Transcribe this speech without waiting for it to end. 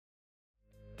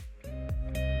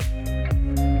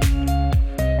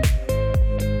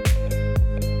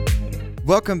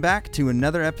Welcome back to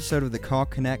another episode of the Call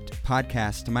Connect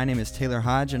podcast. My name is Taylor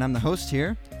Hodge, and I'm the host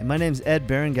here. And my name's Ed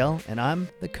Berengel, and I'm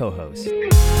the co-host.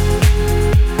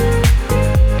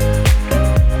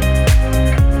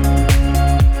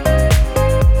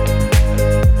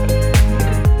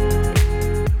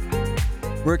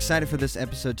 We're excited for this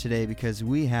episode today because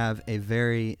we have a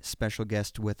very special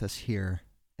guest with us here.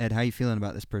 Ed, how are you feeling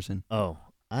about this person? Oh,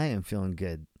 I am feeling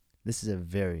good. This is a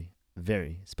very,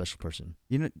 very special person.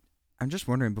 You know, I'm just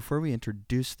wondering, before we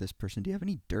introduce this person, do you have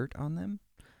any dirt on them?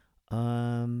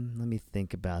 Let me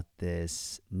think about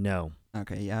this. No.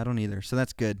 Okay, yeah, I don't either, so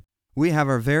that's good. We have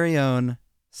our very own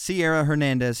Sierra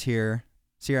Hernandez here.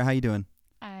 Sierra, how you doing?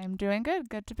 I'm doing good.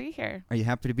 Good to be here. Are you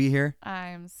happy to be here?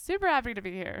 I'm super happy to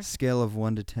be here. Scale of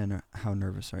 1 to 10, how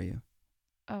nervous are you?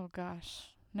 Oh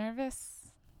gosh.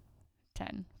 Nervous?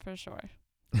 10 for sure.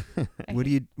 What do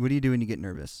you do when you get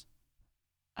nervous?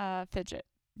 Fidget.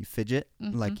 You fidget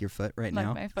Mm-hmm. like your foot right like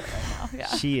now? my foot right now, yeah.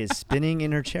 She is spinning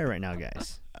in her chair right now,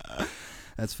 guys.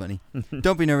 That's funny.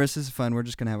 Don't be nervous. This is fun. We're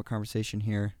just going to have a conversation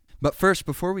here. But first,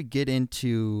 before we get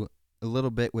into a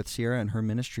little bit with Sierra and her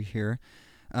ministry here,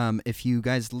 if you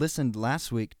guys listened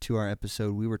last week to our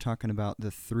episode, we were talking about the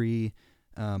three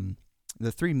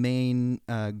main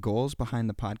goals behind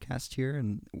the podcast here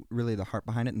and really the heart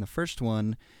behind it. And the first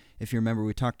one, if you remember,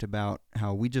 we talked about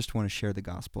how we just want to share the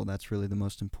gospel. That's really the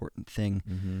most important thing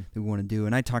that we want to do.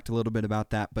 And I talked a little bit about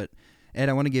that. But, Ed,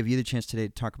 I want to give you the chance today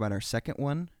to talk about our second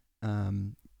one.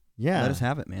 Yeah. Let us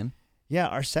have it, man. Yeah,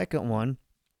 our second one,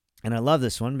 and I love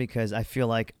this one because I feel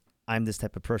like I'm this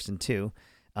type of person too,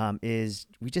 is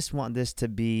we just want this to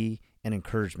be an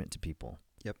encouragement to people.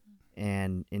 Yep.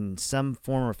 And in some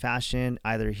form or fashion,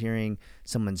 either hearing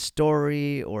someone's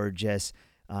story or just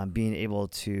being able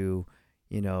to,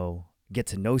 get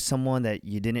to know someone that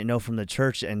you didn't know from the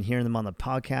church and hearing them on the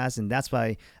podcast. And that's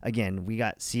why, again, we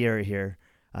got Sierra here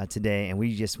today, and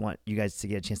we just want you guys to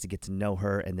get a chance to get to know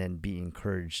her and then be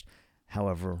encouraged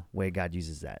however way God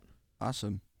uses that.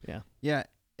 Awesome. Yeah. Yeah.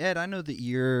 Ed, I know that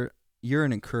you're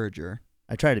an encourager.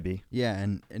 I try to be. Yeah,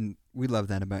 and we love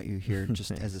that about you here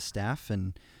just as a staff.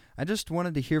 And I just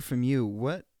wanted to hear from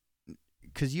you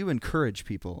because you encourage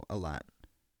people a lot.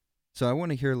 So I want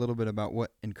to hear a little bit about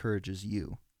what encourages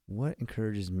you. What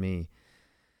encourages me?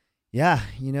 Yeah,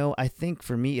 I think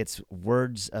for me it's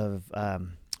words of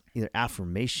either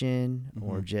affirmation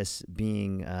or just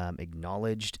being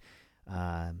acknowledged.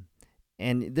 And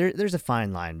there's a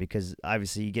fine line because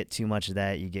obviously you get too much of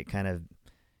that, you get kind of,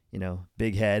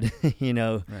 big head,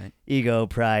 Right. ego,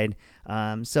 pride.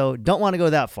 So don't want to go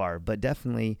that far, but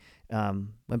definitely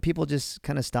when people just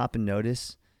kind of stop and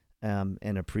notice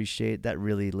and appreciate, that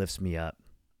really lifts me up.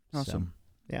 Awesome.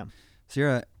 So, yeah.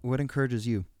 Sierra, what encourages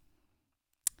you?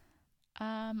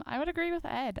 I would agree with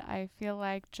Ed. I feel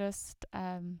like just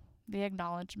the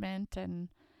acknowledgement and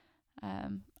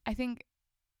I think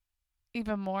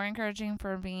even more encouraging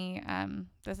for me,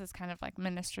 this is kind of like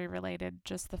ministry related,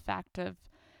 just the fact of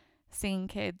seeing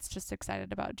kids just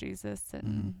excited about Jesus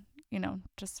and,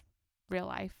 just real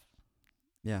life.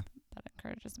 Yeah. That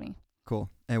encourages me. Cool.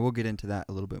 And we'll get into that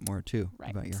a little bit more too,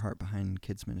 Right. about your heart behind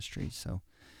kids ministry. So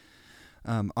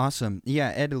awesome.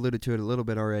 Yeah, Ed alluded to it a little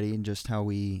bit already, and just how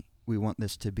we want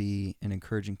this to be an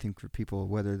encouraging thing for people,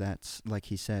 whether that's, like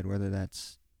he said, whether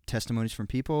that's testimonies from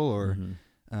people or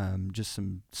just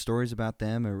some stories about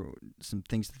them or some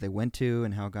things that they went to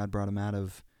and how God brought them out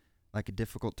of like a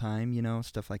difficult time,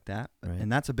 stuff like that. Right.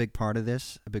 And that's a big part of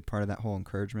this. A big part of that whole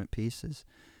encouragement piece is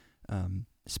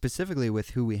specifically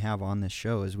with who we have on this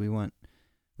show is we want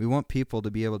people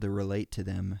to be able to relate to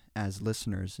them as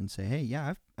listeners and say, hey,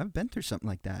 yeah, I've been through something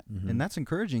like that. And that's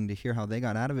encouraging to hear how they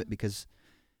got out of it, because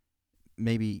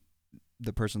maybe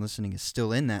the person listening is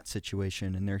still in that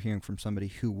situation and they're hearing from somebody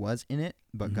who was in it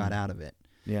but got out of it.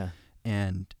 Yeah.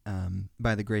 And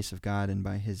by the grace of God and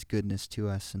by his goodness to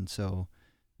us. And so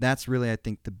that's really, I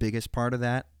think, the biggest part of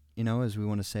that, is we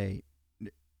want to say,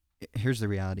 here's the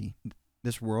reality.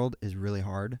 This world is really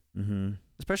hard,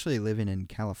 especially living in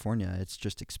California. It's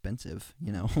just expensive,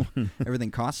 everything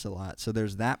costs a lot. So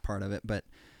there's that part of it. But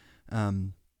I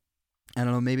don't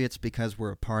know, maybe it's because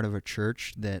we're a part of a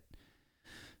church that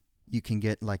you can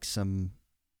get like some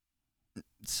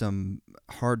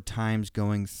hard times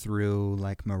going through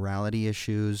like morality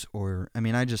issues, or,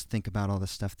 I just think about all the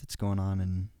stuff that's going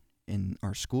on in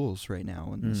our schools right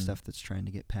now and the stuff that's trying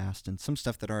to get passed and some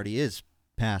stuff that already is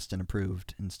passed and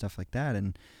approved and stuff like that.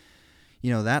 And,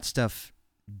 that stuff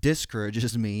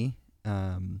discourages me.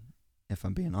 If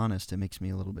I'm being honest, it makes me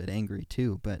a little bit angry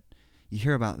too. But you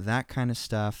hear about that kind of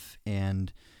stuff,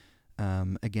 and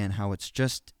again, how it's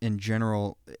just in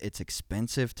general, it's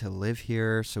expensive to live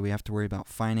here, so we have to worry about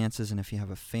finances. And if you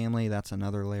have a family, that's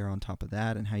another layer on top of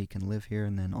that, and how you can live here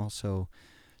and then also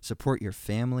support your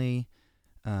family.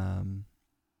 And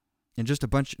just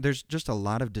there's just a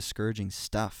lot of discouraging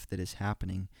stuff that is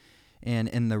happening. And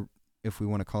in if we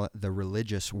want to call it the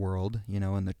religious world,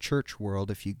 in the church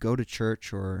world, if you go to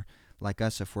church, or like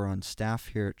us, if we're on staff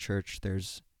here at church,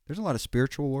 there's a lot of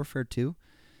spiritual warfare too.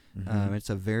 Mm-hmm. It's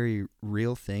a very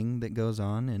real thing that goes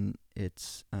on, and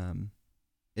it's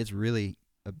really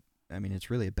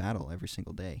a battle every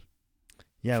single day.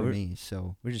 Yeah, for me.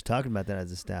 So we're just talking about that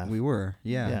as a staff. we were,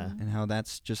 Yeah. and how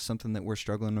that's just something that we're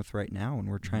struggling with right now, and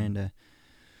we're trying to,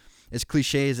 as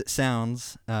cliche as it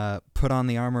sounds, put on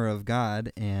the armor of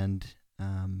God and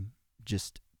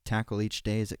just tackle each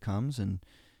day as it comes, and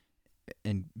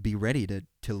be ready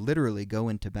to literally go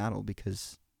into battle,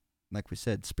 because, like we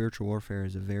said, spiritual warfare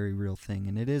is a very real thing,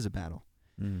 and it is a battle.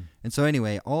 Mm. And so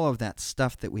anyway, all of that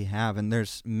stuff that we have, and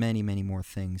there's many, many more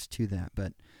things to that,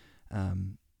 but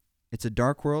it's a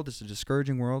dark world, it's a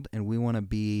discouraging world, and we want to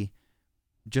be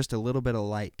just a little bit of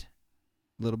light,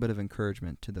 a little bit of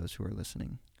encouragement to those who are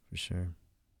listening. For sure.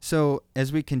 So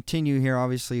as we continue here,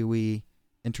 obviously we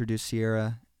introduced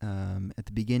Sierra at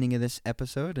the beginning of this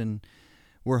episode, and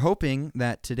we're hoping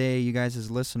that today you guys as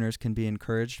listeners can be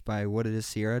encouraged by what it is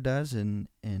Sierra does in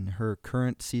her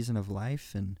current season of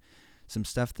life, and some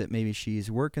stuff that maybe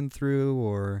she's working through,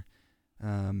 or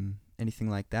anything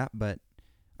like that. But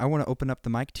I want to open up the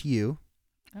mic to you,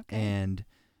 Okay. and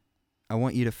I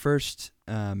want you to first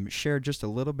share just a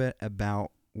little bit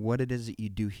about what it is that you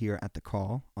do here at the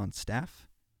Call on staff,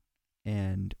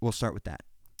 and we'll start with that.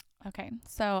 Okay,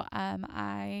 so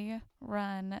I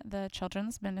run the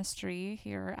children's ministry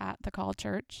here at the Call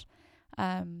Church,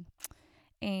 and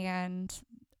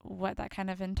what that kind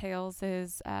of entails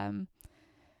is,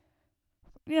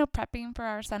 prepping for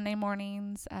our Sunday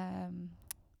mornings,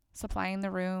 supplying the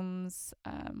rooms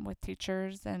with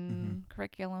teachers and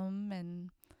curriculum, and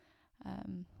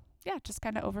just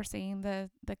kind of overseeing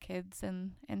the kids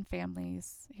and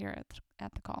families here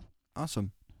at the Call.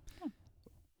 Awesome.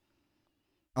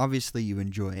 Obviously, you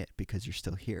enjoy it because you're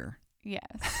still here. Yes,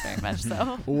 very much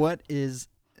so. What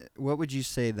would you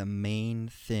say the main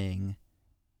thing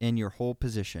in your whole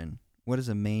position? What is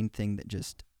the main thing that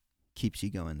just keeps you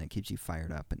going, that keeps you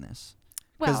fired up in this?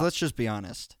 Because let's just be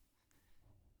honest,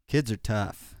 kids are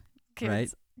tough, right?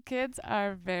 Kids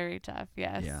are very tough.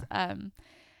 Yes. Yeah.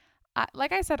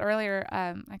 Like I said earlier,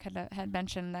 I kind of had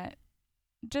mentioned that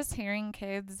just hearing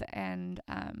kids, and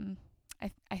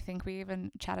I think we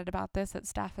even chatted about this at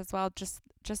staff as well,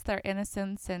 just their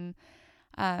innocence, and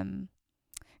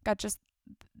God, just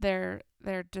their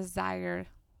desire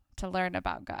to learn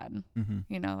about God.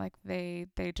 Mm-hmm. Like they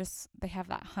have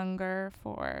that hunger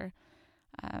for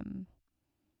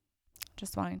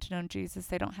just wanting to know Jesus.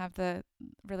 They don't have the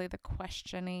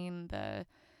questioning, the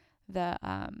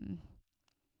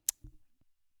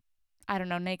I don't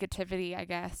know, negativity, I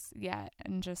guess, yet,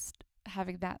 and just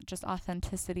having that just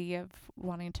authenticity of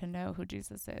wanting to know who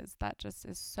Jesus is. That just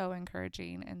is so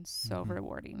encouraging and so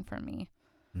rewarding for me.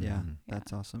 Yeah,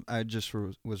 that's awesome. I just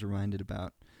was reminded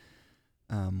about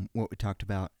what we talked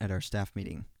about at our staff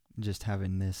meeting, just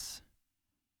having this.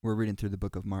 We're reading through the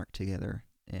book of Mark together,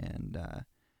 and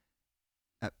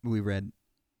we read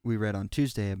on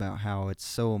Tuesday about how it's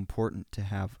so important to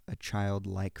have a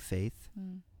childlike faith.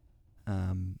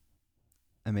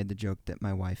 I made the joke that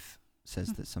my wife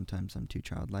says that sometimes I'm too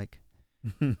childlike.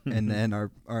 And then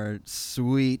our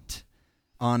sweet,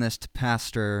 honest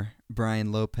pastor,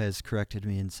 Brian Lopez, corrected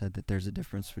me and said that there's a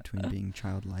difference between being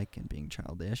childlike and being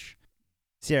childish.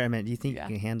 Sierra, do you think you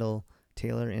can handle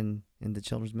Taylor in the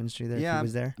children's ministry there if he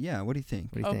was there? Yeah, what do you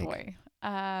think? What do you think? Boy.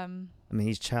 I mean,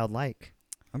 he's childlike.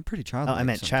 I'm pretty childlike. Oh, I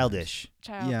meant sometimes. childish.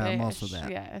 Yeah, I'm also that.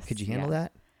 Yes. Could you handle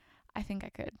that? I think I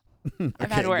could. Okay,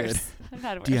 I've had worse. good. I've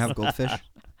had worse. Do you have goldfish?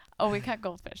 Oh, we got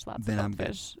goldfish. Lots Then of I'm good.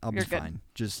 goldfish. I'll You're be good. fine.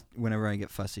 Just whenever I get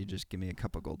fussy, just give me a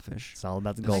cup of goldfish. It's all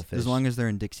about the goldfish. As long as they're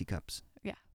in Dixie cups.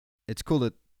 Yeah. It's cool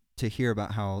to hear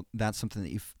about how that's something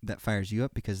that that fires you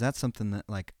up, because that's something that,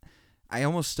 like, I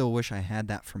almost still wish I had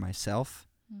that for myself.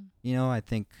 I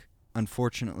think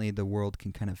unfortunately the world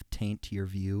can kind of taint your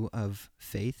view of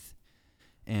faith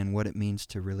and what it means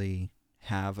to really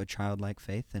have a childlike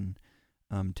faith, and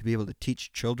to be able to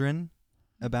teach children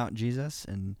about Jesus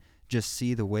and just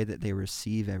see the way that they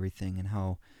receive everything, and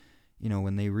how,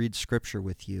 when they read scripture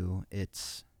with you,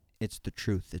 it's the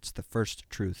truth. It's the first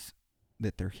truth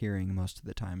that they're hearing most of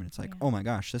the time. And it's like, oh my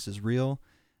gosh, this is real.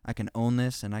 I can own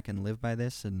this and I can live by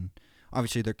this. And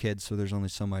obviously they're kids, so there's only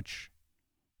so much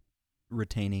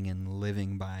retaining and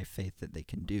living by faith that they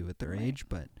can do at their Right. age.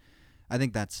 But I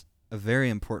think that's a very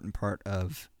important part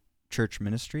of church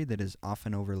ministry that is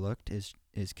often overlooked is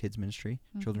kids ministry,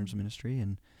 children's Mhm. ministry.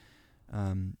 And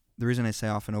the reason I say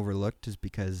often overlooked is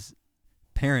because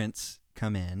parents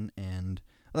come in and,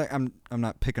 like, I'm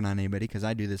not picking on anybody because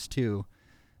I do this too.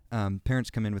 Parents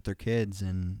come in with their kids,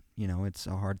 and it's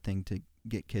a hard thing to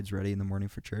get kids ready in the morning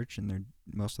for church, and they're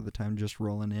most of the time just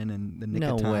rolling in the nick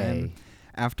No of time way.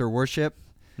 after worship.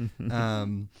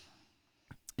 And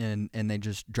they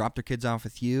just drop their kids off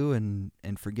with you and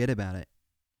forget about it.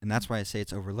 And that's why I say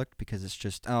it's overlooked, because it's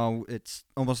just, it's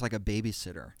almost like a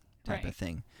babysitter type Right. of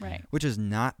thing, Right. which is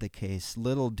not the case.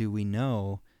 Little do we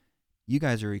know, you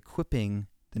guys are equipping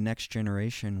the next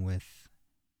generation with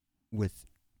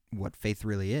what faith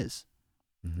really is,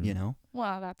 Mhm.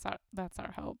 Well, that's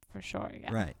our hope for sure.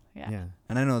 Yeah. Right. Yeah. Yeah.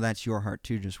 And I know that's your heart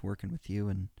too, just working with you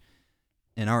and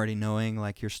already knowing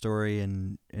like your story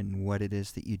and what it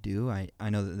is that you do. I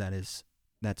know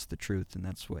that's the truth, and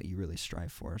that's what you really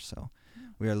strive for. So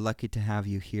we are lucky to have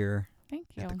you here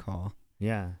Thank you. at the call.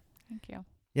 Yeah. Thank you.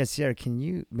 Yeah, Sierra, can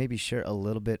you maybe share a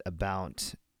little bit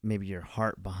about maybe your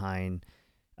heart behind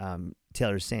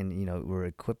Taylor's saying, we're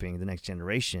equipping the next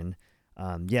generation.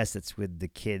 Yes, it's with the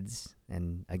kids,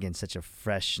 and again, such a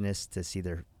freshness to see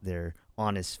their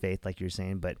honest faith, like you're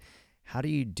saying. But how do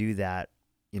you do that,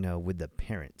 with the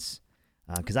parents?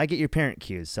 Because I get your parent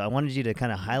cues, so I wanted you to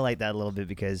kind of highlight that a little bit,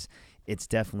 because it's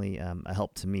definitely a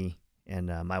help to me and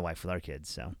my wife with our kids.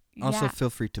 So Also, Yeah, feel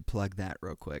free to plug that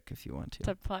real quick if you want to.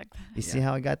 to plug. you see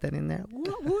how I got that in there?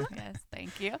 Yes,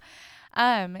 thank you.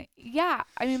 Yeah,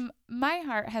 I mean, my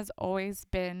heart has always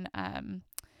been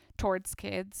towards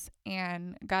kids,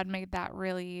 and God made that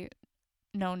really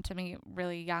known to me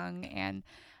really young. And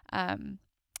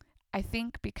I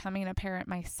think becoming a parent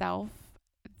myself,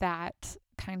 that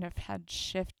kind of had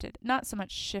shifted, not so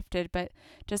much shifted, but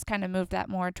just kind of moved that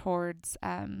more towards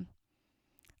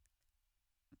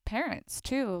parents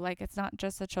too. Like, it's not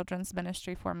just a children's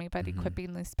ministry for me, but Mhm.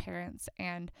 equipping these parents.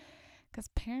 And because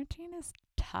parenting is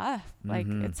tough, like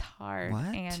Mhm. it's hard.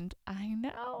 What? And I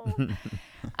know.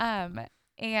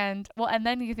 And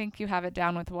then you think you have it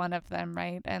down with one of them,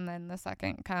 right? And then the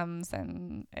second comes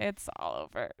and it's all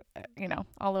over,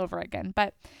 all over again.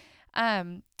 But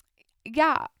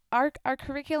yeah, our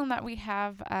curriculum that we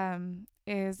have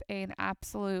is an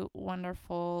absolute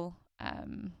wonderful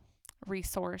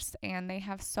resource, and they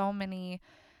have so many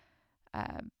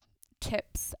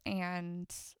tips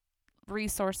and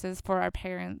resources for our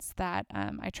parents that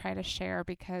I try to share,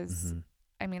 because Mhm.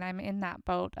 I mean, I'm in that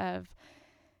boat of,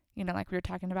 like we were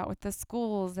talking about with the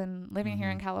schools and living here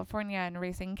in Mhm. California and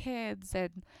raising kids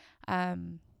and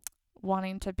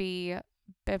wanting to be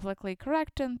biblically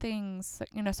correct in things,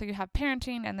 so you have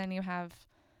parenting, and then you have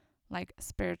like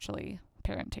spiritually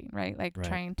parenting, right? Like Right.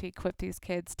 trying to equip these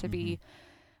kids to be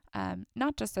Mhm.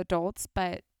 not just adults,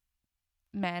 but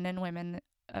men and women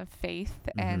of faith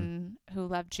and who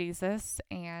love Jesus.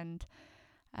 And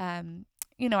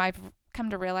I've come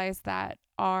to realize that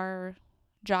our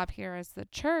job here as the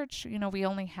church, we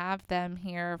only have them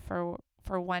here for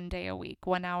 1 day a week,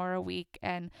 1 hour a week,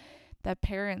 and the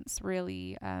parents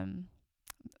really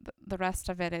the rest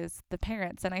of it is the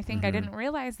parents. And I think I Mhm. didn't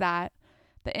realize that,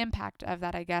 the impact of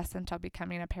that, I guess, until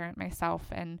becoming a parent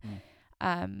myself. And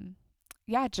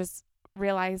just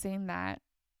realizing that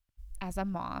as a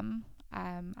mom,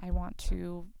 I want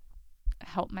to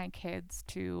help my kids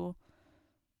to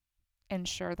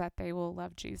ensure that they will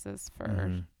love Jesus for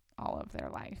Mhm. all of their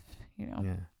life,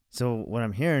 Yeah. So what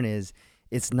I'm hearing is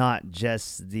it's not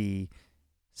just the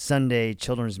Sunday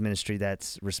children's ministry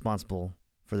that's responsible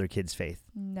for their kids' faith,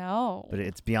 No, but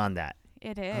it's beyond that.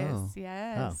 it is. Oh.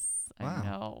 Yes. Wow. I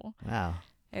know. Wow.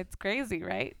 It's crazy,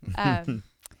 right?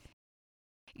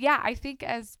 Yeah, I think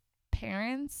as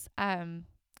parents,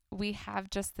 we have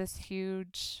just this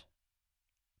huge,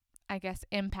 I guess,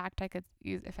 impact. I could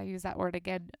use, if I use that word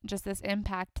again, just this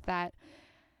impact that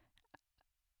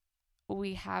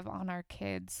we have on our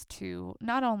kids to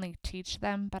not only teach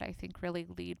them, but I think really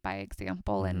lead by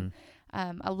example. Mhm.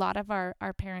 And a lot of our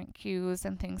parent cues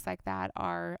and things like that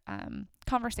are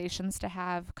conversations to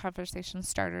have, conversation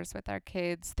starters with our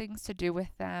kids, things to do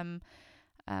with them,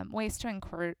 ways to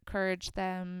encourage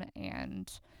them.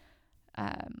 And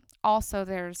also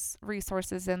there's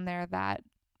resources in there that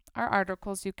are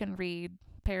articles you can read,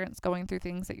 parents going through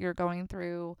things that you're going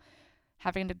through,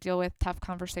 having to deal with tough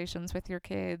conversations with your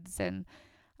kids. And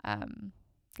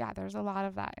there's a lot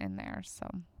of that in there. So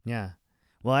Yeah.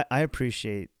 Well, I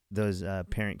appreciate those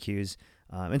parent cues.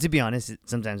 And to be honest,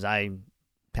 sometimes I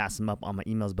pass them up on my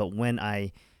emails, but when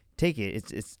I take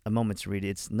it, it's a moment to read it.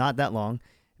 It's not that long,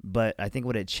 But I think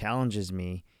what it challenges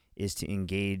me is to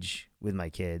engage with my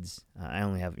kids. I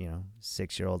only have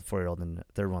 6-year-old, 4-year-old, and a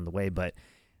third one on the way. But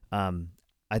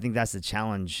I think that's the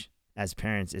challenge as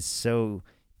parents. It's so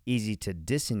easy to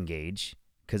disengage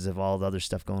because of all the other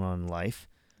stuff going on in life.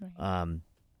 Right.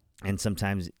 And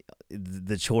sometimes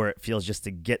the chore it feels just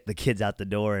to get the kids out the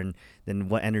door, and then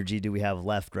what energy do we have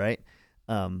left, right?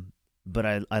 But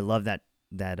I love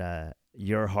that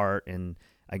your heart and,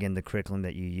 again, the curriculum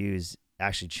that you use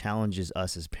actually challenges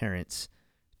us as parents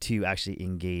to actually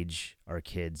engage our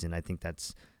kids, and I think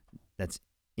that's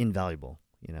invaluable.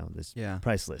 This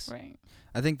priceless. Right.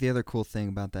 I think the other cool thing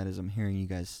about that is I'm hearing you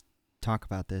guys talk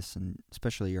about this, and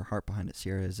especially your heart behind it,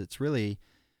 Sierra, is it's really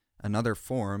another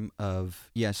form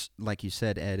of, yes, like you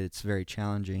said, Ed, it's very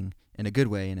challenging in a good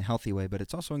way, in a healthy way, but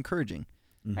it's also encouraging.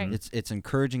 Right. It's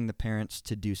encouraging the parents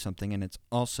to do something, and it's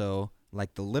also,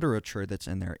 like, the literature that's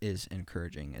in there is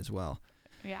encouraging as well.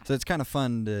 Yeah. So it's kind of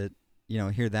fun to,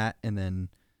 hear that, and then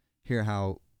hear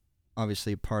how,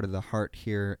 obviously, part of the heart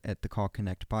here at the Call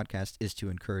Connect podcast is to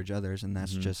encourage others, and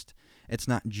that's it's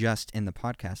not just in the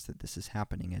podcast that this is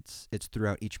happening. It's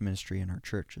throughout each ministry in our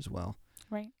church as well.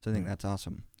 Right. So I think that's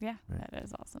awesome. Yeah, Right. that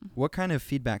is awesome. What kind of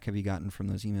feedback have you gotten from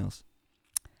those emails?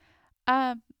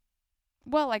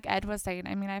 Well, like Ed was saying,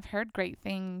 I mean, I've heard great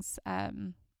things.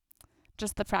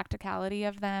 Just the practicality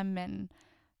of them, and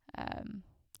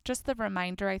just the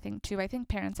reminder, I think, too. I think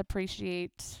parents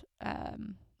appreciate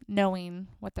knowing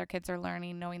what their kids are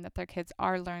learning, knowing that their kids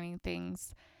are learning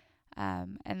things,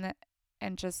 and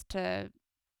just to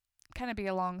kind of be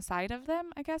alongside of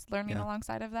them, I guess, learning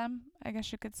alongside of them, I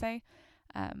guess you could say.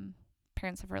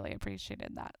 Parents have really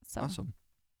appreciated that. So Awesome.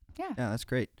 Yeah, that's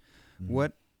great. Mm-hmm.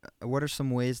 What are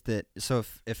some ways that, so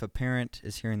if a parent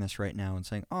is hearing this right now and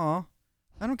saying, "Oh,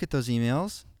 I don't get those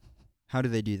emails," how do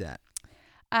they do that?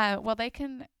 well, they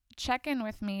can check in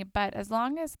with me, but as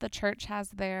long as the church has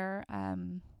their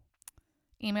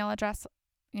email address,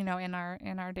 in our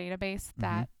database,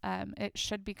 that it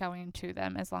should be going to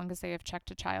them as long as they have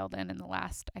checked a child in the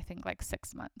last, I think, like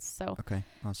 6 months. So Okay,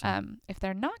 awesome. if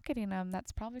they're not getting them,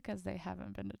 that's probably because they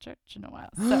haven't been to church in a while.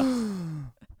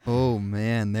 So Oh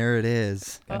man, there it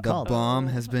is. Got The called. bomb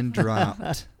has been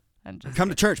dropped. I'm just Come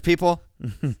to church, people.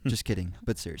 Just kidding,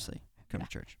 but seriously, come to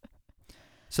church.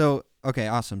 So, okay,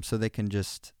 awesome. So they can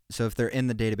so if they're in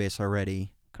the database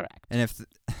already, correct. and if,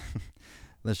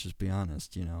 let's just be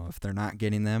honest, if they're not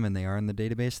getting them and they are in the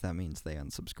database, that means they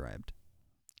unsubscribed.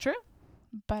 True,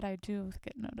 but I do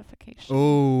get notifications.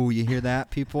 Oh, you hear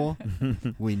that, people?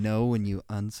 We know when you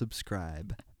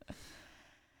unsubscribe.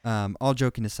 All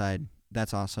joking aside,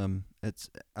 that's awesome.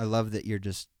 I love that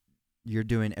you're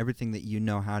doing everything that you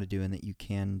know how to do and that you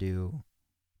can do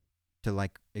to,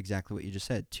 like exactly what you just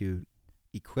said, to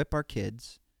equip our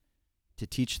kids, to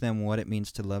teach them what it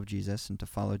means to love Jesus and to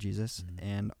follow Jesus,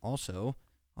 and also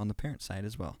on the parent side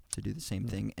as well, to do the same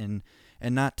thing, and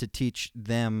not to teach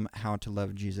them how to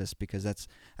love Jesus, because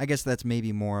I guess that's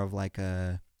maybe more of like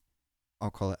I'll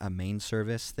call it a main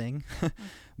service thing,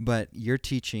 but you're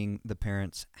teaching the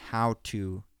parents how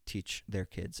to teach their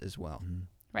kids as well.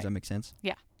 Right. Does that make sense?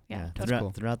 Yeah, That's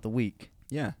cool. Throughout the week.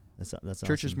 Yeah. That's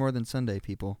Church is awesome. more than Sunday,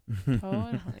 people.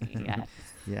 totally. Yeah.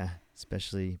 Yeah,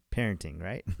 especially parenting,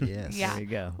 right? Yes. Yeah. There you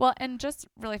go. Well, and just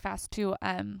really fast too,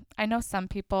 I know some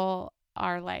people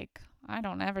are like, I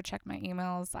don't ever check my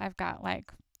emails. I've got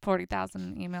like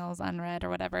 40,000 emails unread or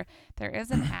whatever. There is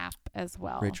an app as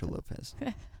well. Rachel Lopez.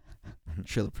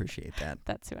 She'll appreciate that.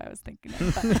 That's who I was thinking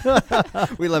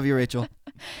of. We love you, Rachel.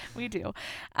 We do.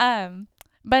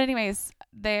 But anyways,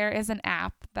 there is an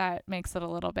app that makes it a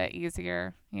little bit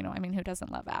easier. Who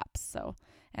doesn't love apps? So,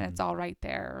 and it's all right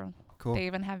there. Cool. They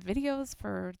even have videos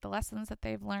for the lessons that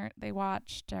they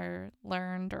watched or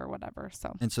learned or whatever.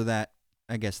 So, And so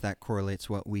I guess that correlates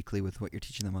weekly with what you're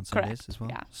teaching them on Correct. Sundays as well?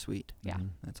 Yeah. Sweet. Yeah.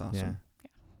 That's awesome.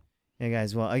 Yeah,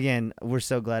 guys. Well, again, we're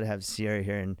so glad to have Sierra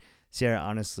here. And Sierra,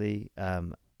 honestly,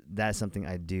 that's something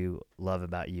I do love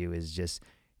about you, is just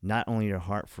not only your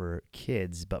heart for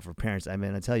kids, but for parents. I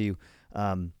mean, I tell you,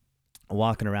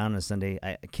 walking around on a Sunday,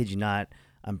 I kid you not,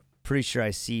 I'm pretty sure I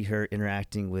see her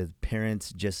interacting with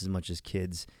parents just as much as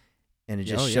kids. And it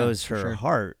just shows her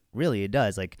heart. Really, it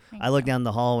does. Like, I look down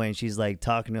the hallway and she's like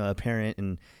talking to a parent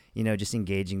and, just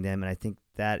engaging them. And I think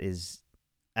that is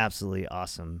absolutely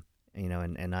awesome,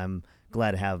 and I'm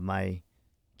glad to have my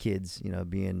kids,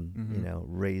 being,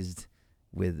 raised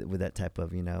with that type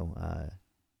of,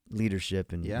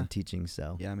 leadership and teaching.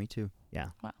 So Yeah, me too.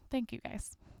 yeah. well, thank you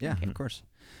guys. Yeah, Thank you. of course.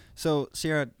 So,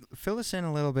 Sierra, fill us in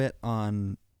a little bit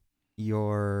on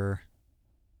your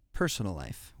personal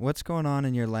life. What's going on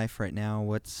in your life right now?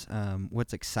 What's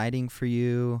exciting for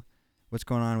you? what's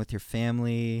going on with your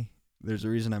family? There's a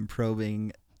reason I'm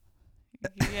probing.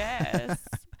 Yes.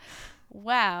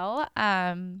 Well,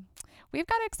 we've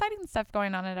got exciting stuff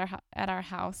going on at our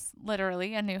house.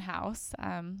 Literally a new house.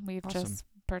 We've Awesome. just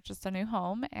purchased a new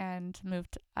home and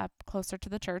moved up closer to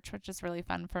the church, which is really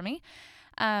fun for me.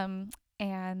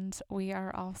 And we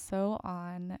are also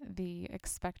on the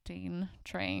expecting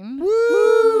train.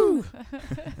 Woo!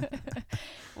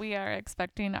 We are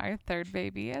expecting our third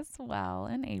baby as well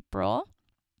in April.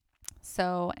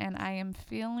 So, and I am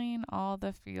feeling all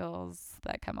the feels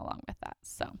that come along with that.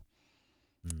 So,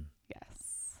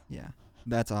 yes. Yeah,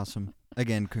 that's awesome.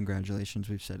 Again, congratulations.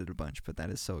 We've said it a bunch, but that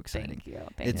is so exciting. Thank you.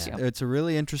 Thank you. It's a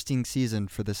really interesting season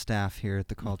for the staff here at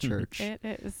the Call Church. It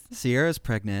is. Sierra's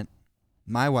pregnant.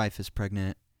 My wife is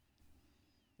pregnant.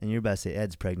 And you're about to say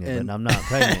Ed's pregnant, And but I'm not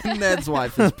pregnant. Ned's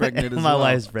wife is pregnant as My well.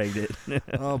 wife's pregnant.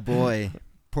 Oh, boy.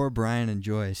 Poor Brian and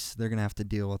Joyce. They're going to have to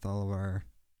deal with all of our...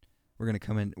 We're going to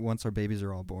come in... Once our babies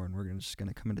are all born, we're just going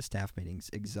to come into staff meetings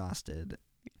exhausted.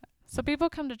 So people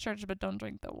come to church but don't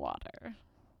drink the water.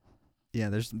 Yeah,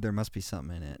 there must be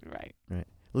something in it. Right.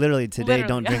 Literally today,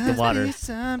 don't drink the water. Must be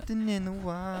something in the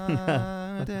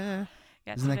water.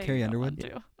 Yeah, Isn't that today Carrie you don't Underwood?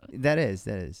 want to. That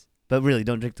is. But really,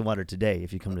 don't drink the water today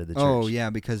if you come to the church. Oh, yeah,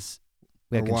 because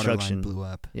We our had water line construction. blew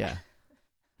up. Yeah.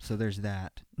 So there's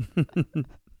that.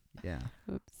 Yeah.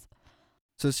 Oops.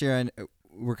 So Sierra,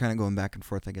 we're kind of going back and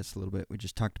forth, I guess, a little bit. We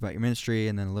just talked about your ministry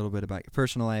and then a little bit about your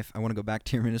personal life. I want to go back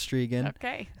to your ministry again.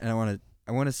 Okay. And I want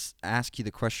to ask you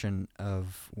the question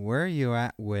of where are you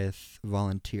at with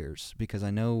volunteers? Because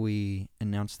I know we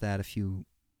announced that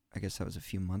I guess that was a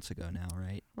few months ago now,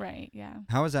 right? Right. Yeah.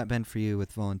 How has that been for you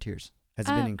with volunteers? Has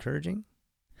it been encouraging?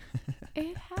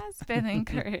 It has been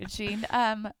encouraging.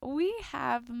 We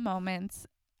have moments.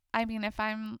 I mean, if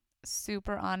I'm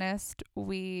super honest,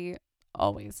 we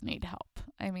always need help.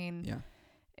 I mean, Yeah.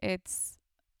 it's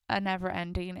a never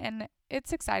ending, and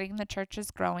it's exciting. The church is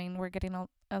growing. We're getting a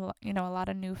lot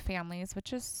of new families,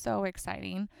 which is so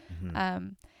exciting.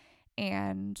 Mhm.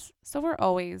 And so we're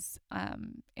always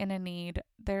in a need.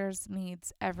 There's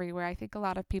needs everywhere. I think a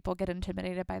lot of people get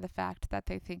intimidated by the fact that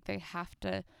they think they have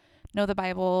to know the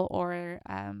Bible or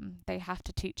they have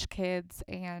to teach kids,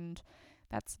 and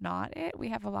that's not it. We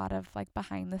have a lot of like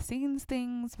behind the scenes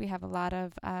things. We have a lot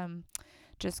of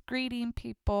just greeting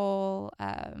people.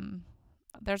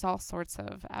 There's all sorts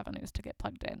of avenues to get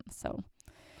plugged in. So,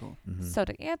 Cool. Mhm. so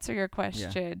to answer your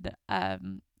question,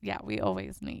 we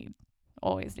always need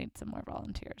some more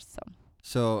volunteers.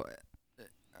 So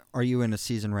are you in a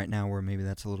season right now where maybe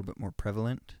that's a little bit more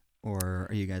prevalent, or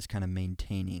are you guys kind of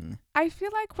maintaining? I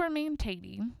feel like we're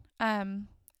maintaining. I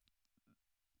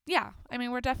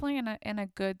mean, we're definitely in a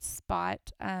good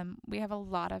spot. We have a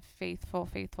lot of faithful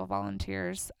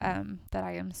volunteers that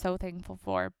I am so thankful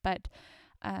for. But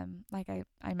like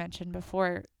I mentioned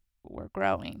before, we're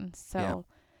growing. So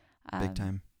Big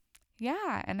time.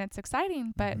 Yeah, and it's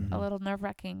exciting, but Mhm. a little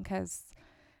nerve-wracking because,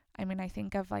 I mean, I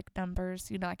think of like numbers,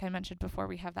 like I mentioned before,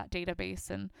 we have that database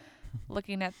and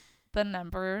looking at the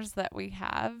numbers that we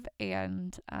have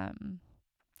and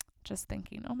just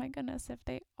thinking, oh my goodness, if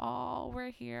they all were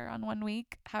here on 1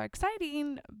 week, how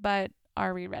exciting, but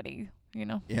are we ready?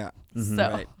 Yeah. Mhm.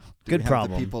 So Right. Do Good we have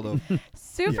problem. The people to,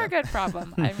 super Yeah. good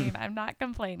problem. I mean, I'm not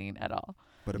complaining at all.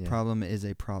 but a Yeah. problem is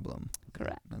a problem.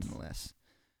 Correct. Nonetheless.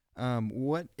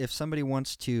 What if somebody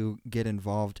wants to get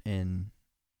involved in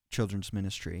children's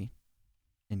ministry,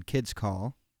 in Kids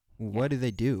Call? What do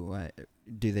they do?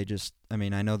 Do they just? I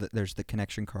mean, I know that there's the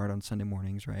connection card on Sunday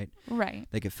mornings, right? Right.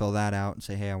 They could fill that out and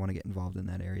say, "Hey, I want to get involved in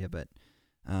that area." But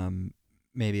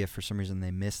maybe if for some reason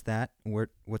they miss that,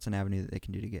 what's an avenue that they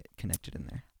can do to get connected in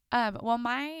there? Well,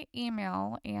 my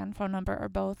email and phone number are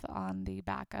both on the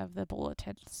back of the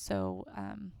bulletin. So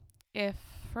if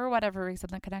for whatever reason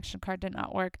the connection card did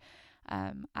not work,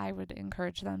 I would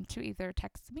encourage them to either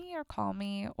text me or call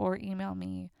me or email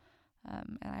me.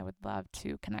 And I would love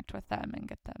to connect with them and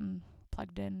get them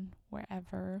plugged in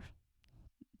wherever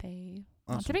they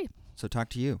want to Awesome. be. So talk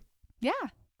to you. Yeah.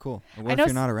 Cool. I What know if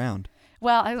you're not around?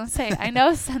 Well, I was going to say, I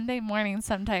know Sunday mornings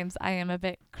sometimes I am a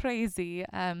bit crazy,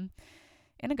 in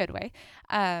a good way,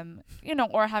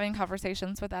 or having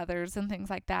conversations with others and things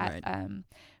like that. Right.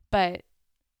 But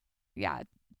yeah,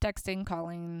 texting,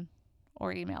 calling,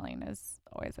 or emailing is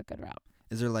always a good route.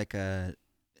 Is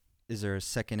there a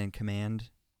second in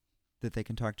command that they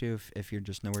can talk to if you're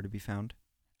just nowhere to be found?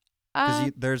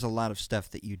 Because there's a lot of stuff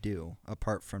that you do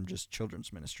apart from just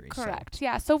children's ministry. Correct.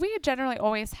 Yeah. So we generally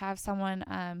always have someone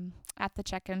at the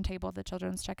check-in table, the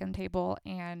children's check-in table,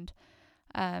 and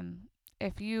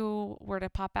if you were to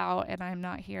pop out and I'm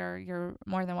not here, you're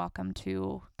more than welcome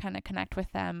to kind of connect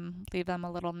with them, leave them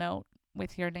a little note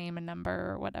with your name and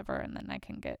number or whatever, and then I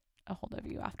can get a hold of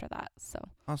you after that. So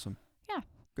Awesome. Yeah.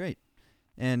 Great.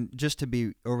 And just to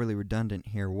be overly redundant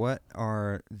here,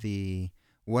 I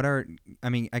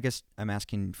mean, I guess I'm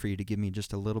asking for you to give me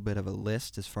just a little bit of a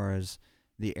list as far as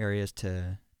the areas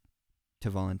to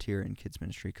volunteer in kids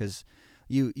ministry, because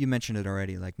you mentioned it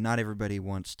already. Like, not everybody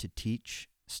wants to teach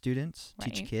students,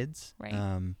 teach Right. kids. Right.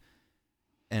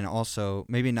 And also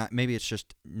maybe it's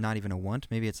just not even a want.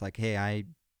 Maybe it's like, hey, I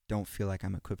don't feel like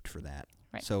I'm equipped for that.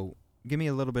 Right. So give me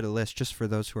a little bit of list just for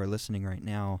those who are listening right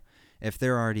now, if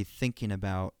they're already thinking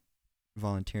about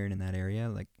volunteering in that area,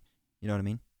 like, you know what I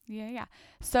mean? Yeah.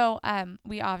 So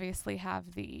we obviously have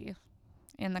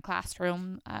in the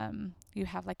classroom, you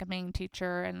have like a main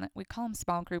teacher, and we call them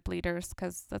small group leaders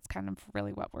because that's kind of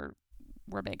really what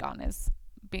we're big on, is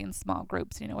being small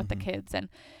groups, with the Mhm. kids. And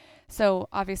so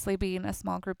obviously being a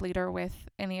small group leader with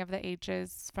any of the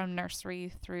ages from nursery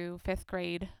through 5th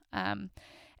grade. And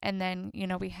then,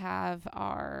 we have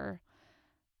our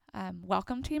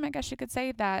welcome team, I guess you could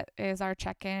say. That is our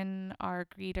check-in, our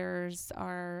greeters,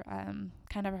 our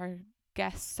kind of our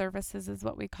guest services is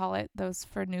what we call it. Those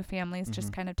for new families, just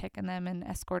Mhm. kind of taking them and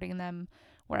escorting them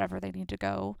wherever they need to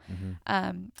go.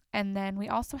 Mm-hmm. And then we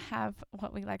also have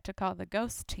what we like to call the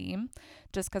ghost team,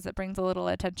 just because it brings a little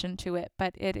attention to it.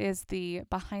 But it is the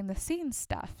behind the scenes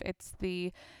stuff. It's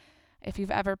if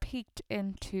you've ever peeked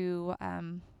into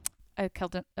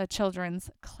a children's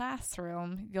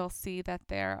classroom, you'll see that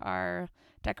there are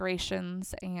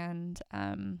decorations and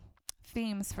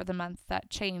themes for the month that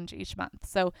change each month.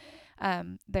 So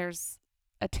there's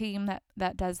a team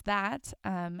that does that.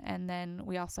 And then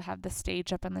we also have the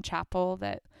stage up in the chapel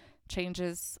that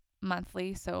changes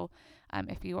monthly. So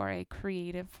if you are a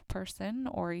creative person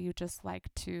or you just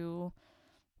like to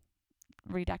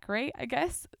redecorate, I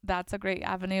guess, that's a great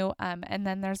avenue. And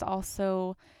then there's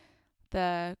also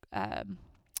the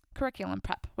curriculum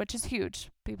prep, which is huge.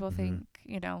 People Mhm. think,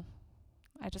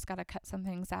 I just got to cut some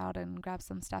things out and grab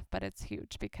some stuff, but it's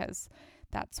huge because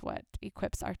that's what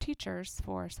equips our teachers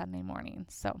for Sunday morning.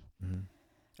 So Mm-hmm.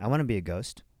 I want to be a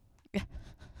ghost.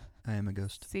 I am a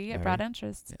ghost. see, it All brought right.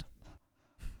 interest.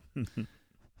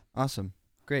 Awesome.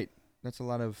 Great. That's a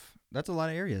lot of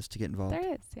areas to get involved.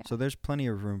 There is, yeah. So there's plenty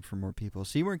of room for more people.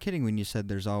 So you weren't kidding when you said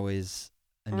there's always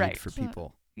a need Right. for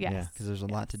people, Yes. Yeah. because there's a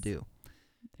lot to Yes. do.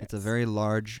 It's a Yes. very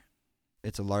large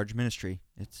ministry.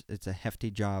 It's a hefty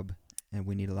job, and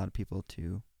we need a lot of people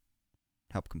to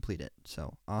help complete it.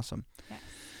 So awesome. Yes.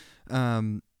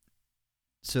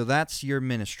 So that's your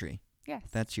ministry. Yes.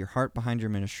 That's your heart behind your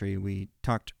ministry. We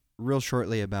talked real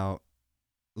shortly about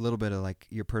a little bit of like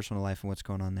your personal life and what's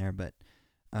going on there, but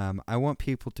I want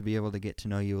people to be able to get to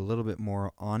know you a little bit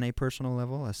more on a personal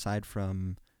level, aside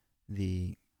from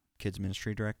the kids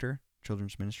ministry director,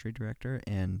 children's ministry director.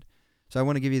 And so I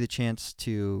want to give you the chance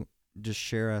to just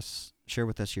share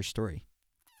with us your story.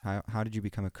 How did you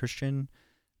become a Christian?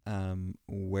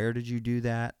 Where did you do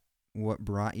that? What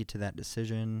brought you to that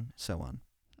decision? So on.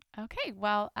 Okay.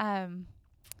 Well,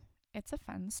 it's a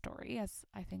fun story, as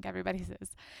I think everybody's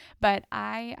is. But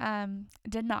I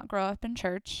did not grow up in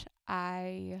church.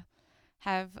 I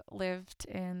have lived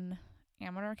in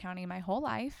Amador County my whole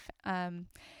life.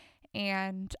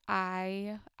 And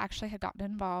I actually had gotten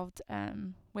involved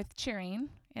with cheering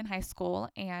in high school.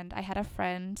 And I had a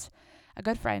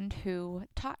good friend who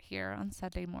taught here on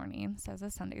Sunday mornings as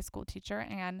a Sunday school teacher.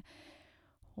 And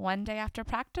one day after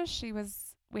practice,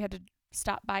 we had to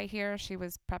stop by here. She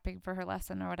was prepping for her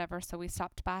lesson or whatever. So we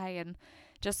stopped by, and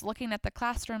just looking at the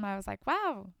classroom, I was like,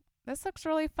 wow, this looks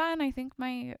really fun. I think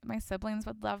my siblings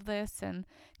would love this. And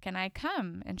can I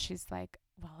come? And she's like,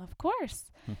 well, of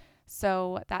course.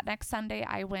 So that next Sunday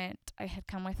I had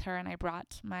come with her, and I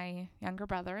brought my younger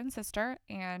brother and sister,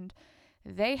 and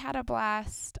they had a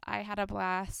blast. I had a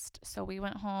blast. So we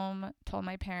went home, told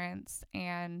my parents,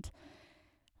 and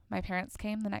my parents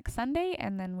came the next Sunday,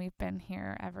 and then we've been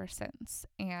here ever since.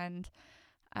 And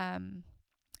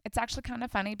it's actually kind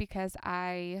of funny because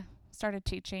I started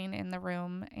teaching in the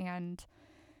room, and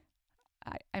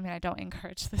I mean, I don't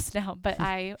encourage this now, but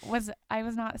I was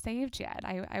not saved yet.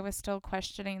 I was still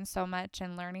questioning so much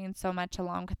and learning so much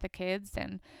along with the kids.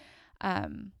 And I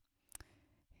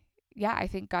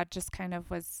think God just kind of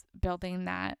was building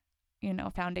that,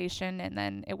 foundation. And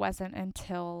then it wasn't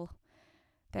until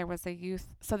there was a youth.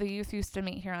 So the youth used to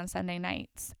meet here on Sunday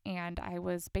nights, and I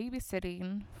was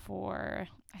babysitting for,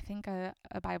 I think, a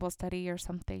Bible study or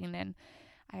something. And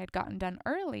I had gotten done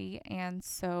early. And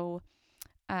so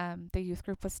the youth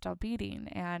group was still meeting,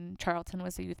 and Charlton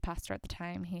was a youth pastor at the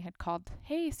time. He had called,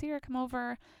 hey, Sierra, come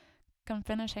over, come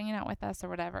finish hanging out with us or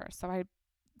whatever. So I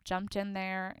jumped in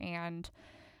there, and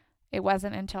it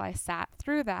wasn't until I sat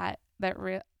through that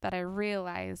I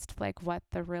realized like what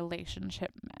the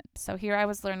relationship meant. So here I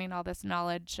was learning all this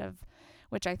knowledge of,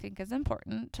 which I think is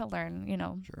important to learn,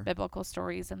 Sure. biblical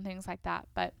stories and things like that.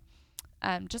 But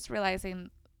just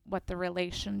realizing what the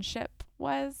relationship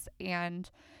was, and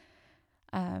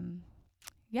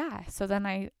so then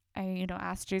I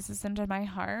asked Jesus into my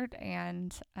heart,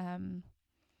 and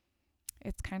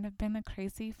it's kind of been a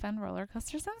crazy, fun roller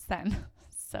coaster since then.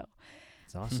 So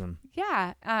It's awesome.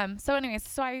 yeah. So anyways,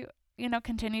 so I,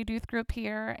 continued youth group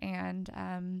here, and,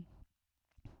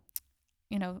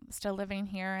 still living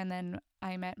here. And then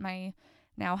I met my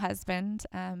now husband.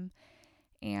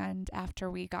 And after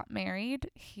we got married,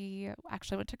 he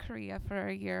actually went to Korea for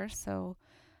a year. So,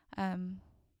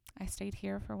 I stayed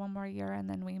here for one more year, and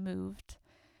then we moved.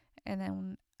 And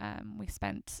then, we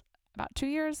spent about 2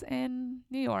 years in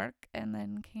New York, and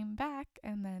then came back,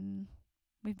 and then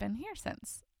we've been here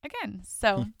since again.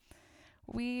 So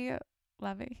we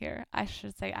love it here. I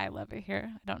should say I love it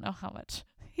here. I don't know how much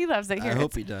he loves it here. I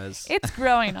hope he does. It's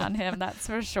growing on him, that's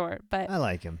for sure. But I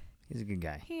like him. He's a good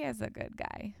guy. he is a good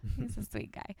guy. He's a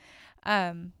sweet guy.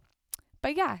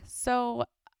 But yeah, so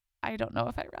I don't know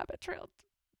if I rabbit trailed.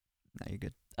 No, you're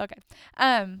good. Okay.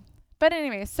 But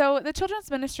anyway, so the children's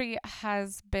ministry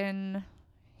has been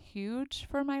huge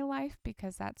for my life,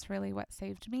 because that's really what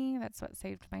saved me. That's what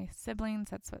saved my siblings.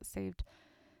 That's what saved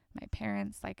my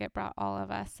parents. Like, it brought all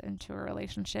of us into a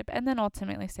relationship, and then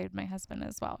ultimately saved my husband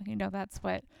as well. That's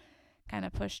what kind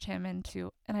of pushed him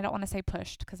into, and I don't want to say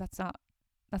pushed, because that's not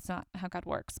how God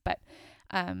works, but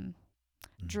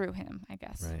drew him, I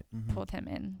guess. Right. Mhm. Pulled him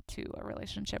into a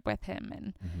relationship with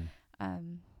him.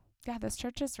 And this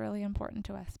church is really important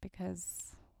to us,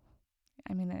 because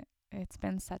it's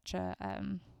been such a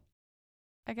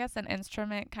I guess an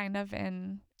instrument kind of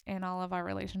in all of our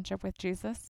relationship with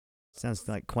Jesus. Sounds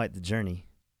like quite the journey.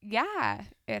 Yeah,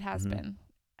 it has Mhm.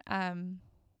 been.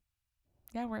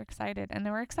 We're excited, and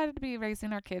we're excited to be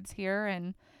raising our kids here.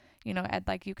 And Ed,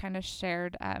 like you kind of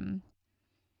shared,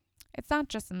 it's not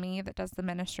just me that does the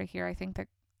ministry here. I think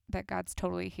that God's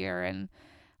totally here, and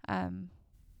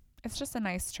it's just a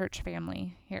nice church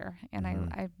family here, and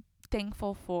Mhm. I'm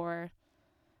thankful for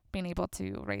being able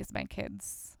to raise my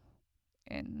kids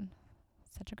in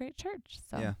such a great church.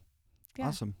 So Yeah. yeah.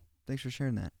 Awesome. Thanks for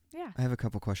sharing that. Yeah, I have a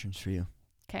couple questions for you.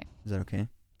 'Kay. Is that okay?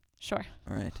 sure.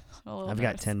 All right. A little I've got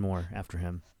nervous. 10 more after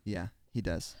him. Yeah, he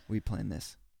does. We planned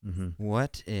this. Mm-hmm.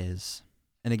 What is,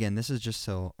 and again, this is just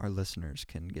so our listeners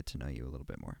can get to know you a little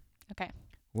bit more. Okay.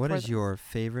 What For is the- your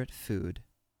favorite food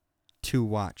to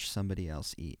watch somebody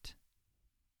else eat?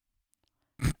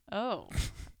 Oh,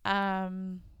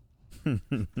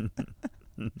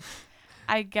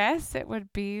 I guess it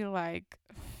would be like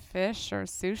fish or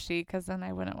sushi, because then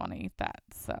I wouldn't want to eat that.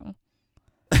 So,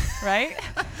 right?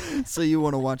 So you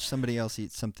want to watch somebody else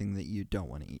eat something that you don't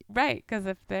want to eat, Right, because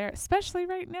especially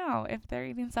right now, if they're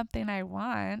eating something I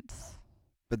want,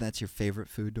 but that's your favorite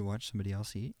food to watch somebody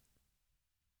else eat?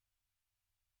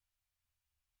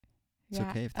 It's yeah.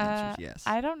 okay if the answer is yes.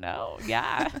 I don't know.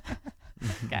 Yeah.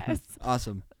 Guess.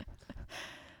 Awesome.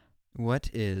 What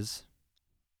is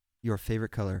your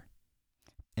favorite color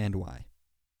and why?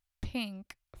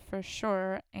 Pink for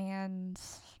sure, and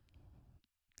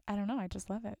I don't know. I just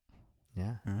love it.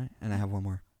 Yeah. All right. And I have one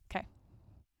more. 'Kay.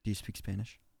 Do you speak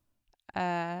Spanish?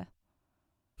 Paquito?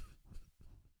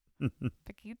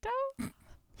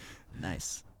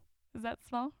 Nice. Is that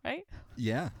small, right?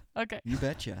 Yeah, Okay. you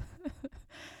betcha.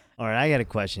 All right, I got a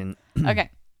question. Okay.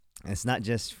 It's not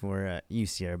just for you,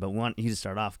 Sierra, but we want you to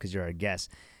start off because you're our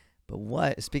guest.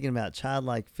 But speaking about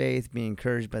childlike faith, being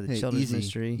encouraged by the Hey, children's easy,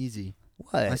 ministry. easy.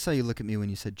 What? I saw you look at me when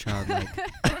you said childlike.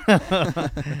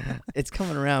 It's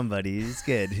coming around, buddy. It's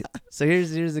good. So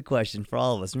here's the question for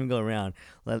all of us. Let me go around.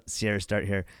 Let Sierra start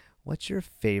here. What's your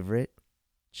favorite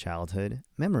childhood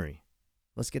memory?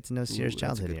 Let's get to know Sierra's Ooh,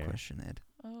 childhood that's a good here. question, Ed.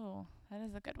 Oh, that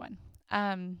is a good one.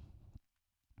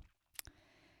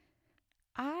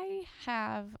 I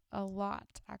have a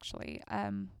lot, actually.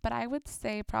 But I would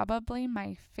say probably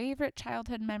my favorite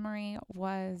childhood memory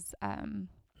was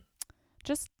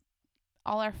just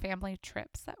all our family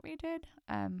trips that we did.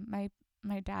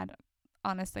 My dad,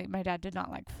 honestly, my dad did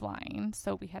not like flying,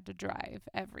 so we had to drive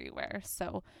everywhere.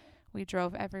 So we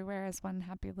drove everywhere as one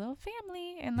happy little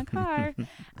family in the car,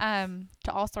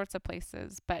 to all sorts of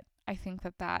places. But I think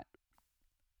that's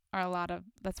where a lot of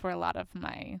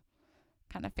my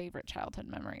kind of favorite childhood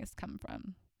memories come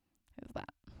from, is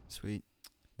that. Sweet.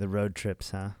 The road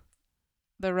trips, huh?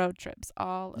 The road trips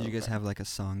all Did you guys over. have like a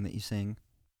song that you sang?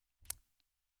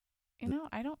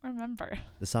 I don't remember.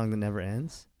 The song that never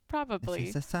ends? Probably.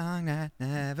 It's a song that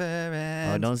never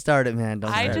ends. Oh, don't start it, man.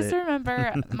 Don't I start just it.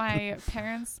 remember my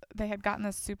parents, they had gotten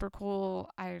this super cool,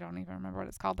 I don't even remember what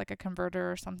it's called, like a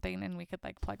converter or something, and we could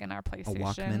like plug in our A PlayStation.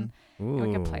 Walkman. And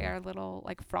we could play Ooh. our little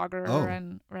like Frogger Oh.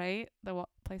 and the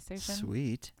PlayStation.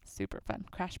 Sweet. Super fun.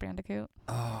 Crash Bandicoot.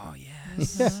 Oh,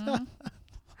 yes. Mhm.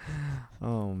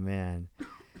 Oh man.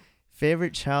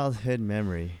 Favorite childhood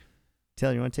memory.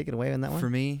 Taylor, you want to take it away on that one? For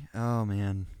me, oh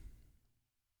man,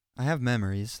 I have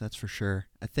memories, that's for sure.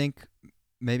 I think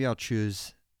maybe I'll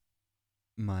choose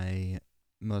my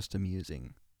most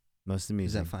amusing. Most Is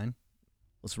amusing. that fine?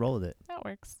 Let's roll with it. That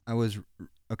works.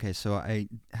 Okay, so I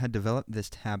had developed this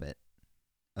habit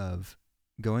of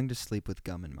going to sleep with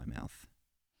gum in my mouth,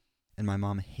 and my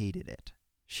mom hated it.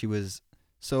 She was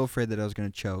so afraid that I was going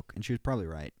to choke, and she was probably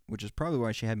right, which is probably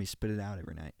why she had me spit it out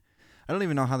every night. I don't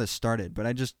even know how this started, but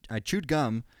I chewed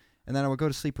gum, and then I would go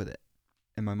to sleep with it.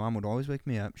 And my mom would always wake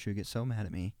me up. She would get so mad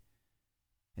at me.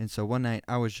 And so one night,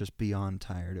 I was just beyond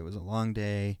tired. It was a long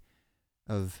day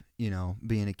of,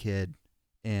 being a kid.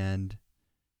 And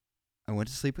I went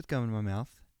to sleep with gum in my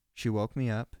mouth. She woke me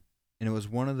up. And it was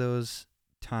one of those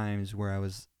times where I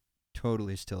was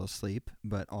totally still asleep,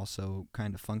 but also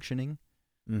kind of functioning.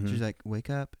 Mhm. She's like, wake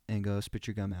up and go spit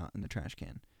your gum out in the trash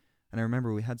can. And I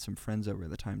remember we had some friends over at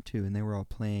the time, too, and they were all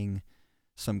playing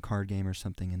some card game or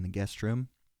something in the guest room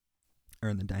or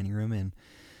in the dining room.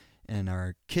 And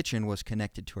our kitchen was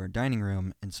connected to our dining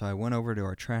room. And so I went over to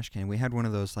our trash can. We had one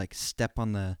of those, like, you step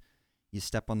on the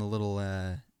little,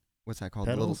 what's that called?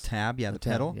 The little Pedals? tab. Yeah, the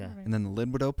tab, pedal. yeah. And then the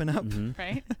lid would open up. Mhm.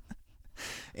 Right?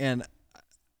 And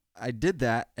I did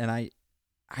that, and I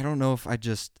don't know if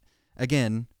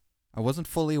again, I wasn't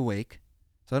fully awake.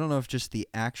 So I don't know if just the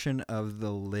action of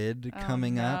the lid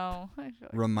coming up I feel like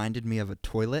reminded me of a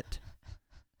toilet,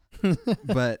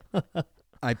 but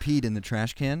I peed in the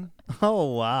trash can,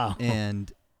 Oh wow.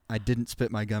 and I didn't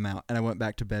spit my gum out, and I went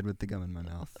back to bed with the gum in my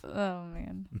mouth. oh,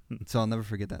 man. So I'll never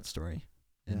forget that story,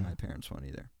 and Yeah. my parents won't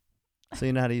either. So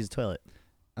you know how to use a toilet.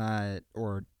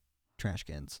 Or trash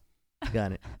cans.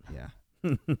 Got it. Yeah.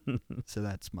 So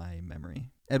that's my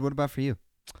memory. Ed, what about for you?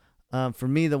 For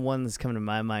me, the one that's coming to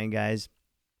my mind, guys,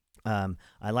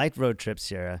 I like road trips,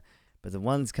 Sarah, but the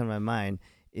one that's coming to my mind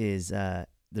is there's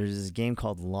this game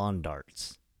called Lawn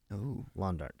Darts. Oh,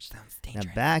 Lawn Darts. sounds Now,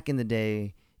 dangerous. back in the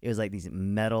day, it was like these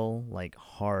metal, like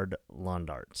hard lawn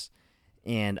darts.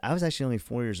 And I was actually only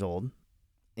 4 years old.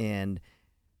 And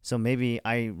so maybe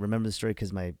I remember the story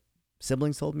because my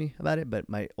siblings told me about it, but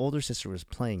my older sister was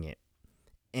playing it.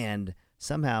 And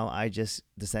somehow I just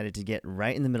decided to get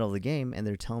right in the middle of the game, and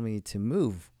they're telling me to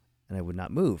move, and I would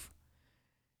not move.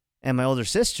 And my older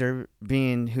sister,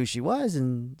 being who she was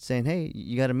and saying, hey,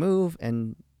 you got to move,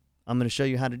 and I'm going to show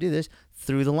you how to do this,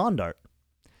 threw the lawn dart.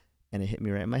 And it hit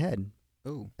me right in my head.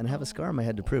 Oh, And I have a scar on my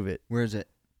head to prove it. where is it?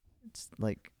 It's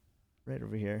like right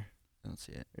over here, I don't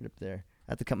see it. right up there.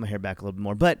 I have to cut my hair back a little bit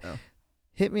more. But Oh.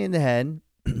 hit me in the head.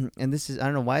 And this is, I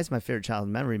don't know why it's my favorite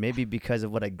childhood memory. Maybe because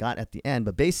of what I got at the end.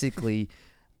 But basically,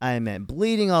 I'm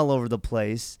bleeding all over the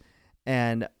place.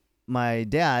 And my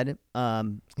dad,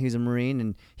 he's a Marine,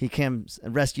 and he comes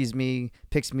and rescues me,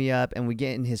 picks me up, and we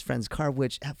get in his friend's car,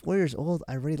 which at 4 years old,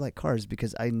 I really like cars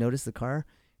because I noticed the car.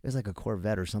 It was like a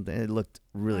Corvette or something. It looked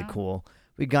really Wow. cool.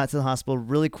 We got to the hospital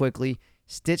really quickly,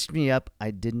 stitched me up.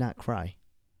 I did not cry.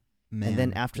 Man,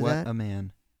 then after what that- a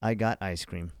man. I got ice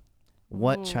cream.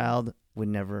 What Ooh. child would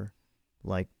never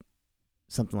like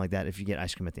something like that if you get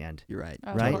ice cream at the end, You're right.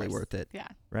 Of Right? Totally course. worth it. Yeah.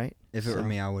 right? If it were So-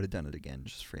 me, I would have done it again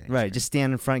just for ice Right. cream. Just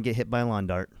stand in front, get hit by a lawn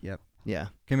dart. Yep. Yeah.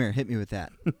 Come here, hit me with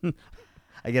that.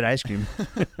 I get ice cream.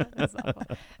 That's awful.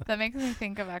 That makes me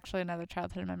think of actually another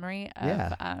childhood memory of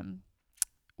Yeah.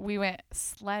 We went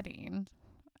sledding.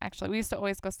 Actually, we used to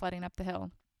always go sledding up the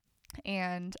hill.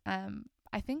 And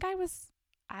I think I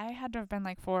had to have been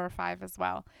like 4 or 5 as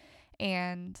well.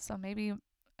 And so maybe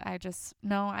I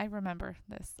remember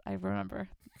this. I remember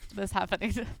this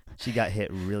happening. She got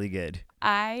hit really good.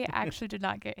 I actually did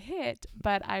not get hit,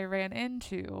 but I ran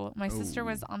into my sister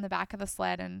was Oh. on the back of the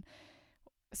sled, and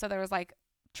so there was like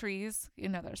trees.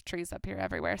 There's trees up here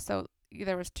everywhere. So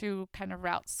there was 2 kind of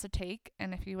routes to take,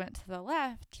 and if you went to the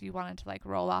left, you wanted to like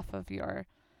roll off of your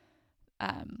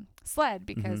sled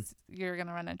because you're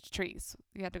gonna run into trees.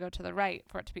 You had to go to the right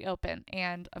for it to be open,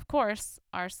 and of course,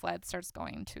 our sled starts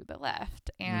going to the left,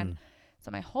 and so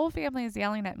my whole family is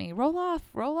yelling at me, roll off,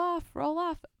 roll off, roll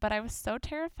off. But I was so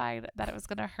terrified that it was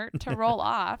going to hurt to roll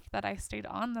off that I stayed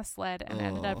on the sled and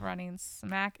ended up Oh. running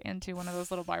smack into one of those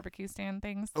little barbecue stand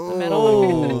things. The metal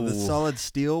Oh, the solid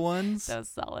steel ones? Those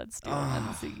solid steel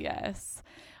Ah. ones, yes.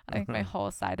 I think my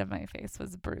whole side of my face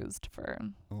was bruised for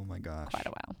Oh my gosh. quite a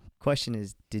while. Question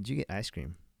is, did you get ice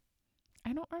cream?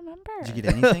 I don't remember. Did you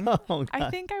get anything? Oh, God. I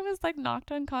think I was like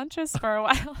knocked unconscious for a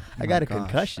while. I got a gosh.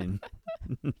 concussion.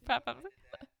 Probably.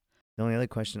 The only other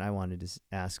question I wanted to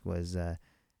ask was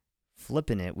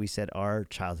flipping it. We said our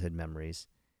childhood memories,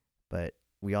 but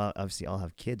we all obviously all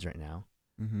have kids right now.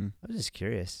 Mm-hmm. I was just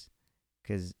curious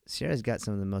because Sierra's got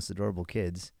some of the most adorable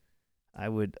kids. I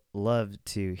would love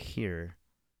to hear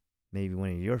maybe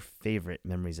one of your favorite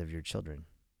memories of your children.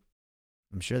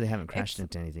 I'm sure they haven't crashed It's-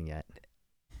 into anything yet.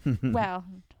 Well,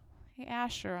 hey,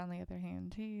 Asher, on the other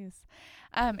hand,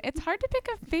 it's hard to pick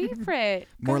a favorite.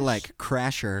 More Gosh. like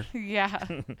Crasher. Yeah,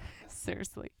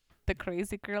 seriously, the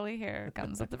crazy curly hair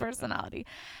comes with the personality.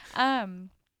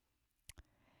 Man,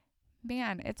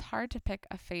 it's hard to pick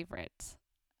a favorite.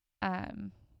 I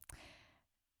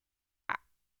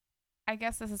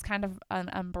guess this is kind of an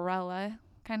umbrella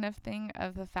kind of thing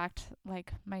of the fact,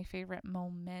 like, my favorite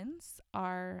moments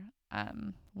are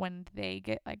when they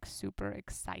get like super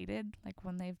excited, like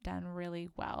when they've done really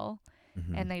well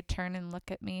Mhm. and they turn and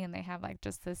look at me and they have like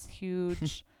just this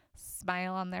huge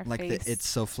smile on their Like face. the "it's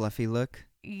so fluffy" look.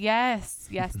 Yes,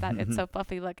 that it's so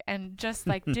fluffy look. And just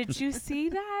like, did you see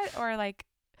that? Or like,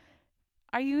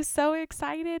 are you so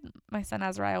excited? My son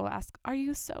Azariah will ask, are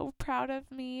you so proud of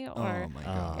me? Or Oh my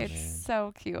Oh, gosh. it's man.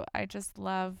 so cute. I just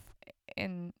love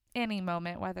in any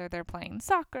moment, whether they're playing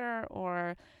soccer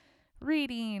or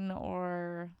reading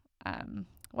or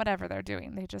whatever they're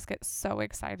doing, they just get so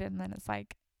excited. And then it's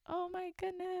like, oh my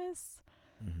goodness.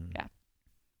 Mhm. Yeah.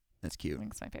 That's I cute.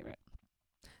 think it's my favorite.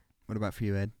 What about for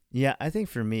you, Ed? Yeah, I think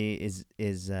for me is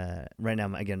right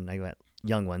now, again, I got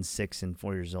young ones, 6 and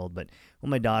 4 years old, but with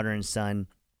my daughter and son,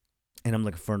 and I'm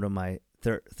looking forward to my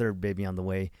third baby on the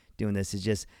way doing this, is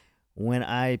just when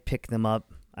I pick them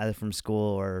up either from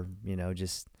school or,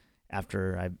 just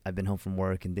after I've been home from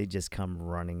work, and they just come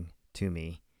running to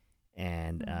me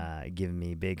and giving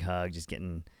me a big hug, just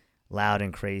getting loud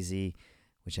and crazy,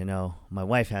 which I know my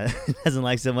wife doesn't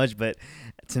like so much, but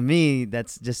to me,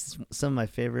 that's just some of my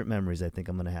favorite memories I think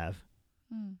I'm going to have.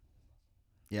 Mm.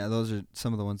 Yeah, those are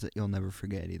some of the ones that you'll never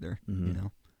forget either. You Mhm.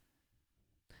 know.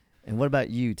 And what about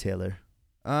you, Taylor?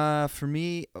 For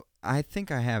me, I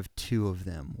think I have two of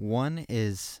them. One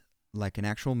is like an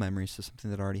actual memory, so something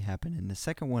that already happened, and the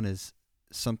second one is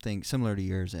something similar to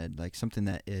yours, Ed, like something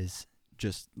that is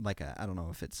just like I don't know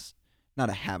if it's not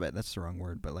a habit, that's the wrong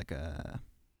word, but like a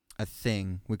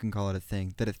thing, we can call it a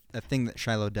thing, that a thing that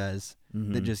Shiloh does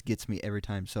Mm-hmm. that just gets me every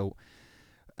time. So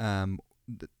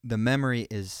the memory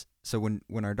is, so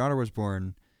when our daughter was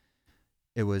born,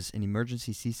 it was an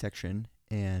emergency C-section,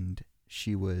 and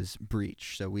she was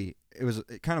breech. So it was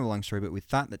kind of a long story, but we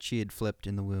thought that she had flipped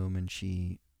in the womb, and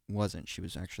she wasn't. She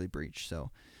was actually breech.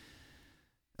 So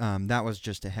that was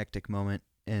just a hectic moment,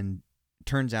 and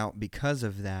turns out because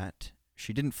of that,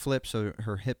 she didn't flip, so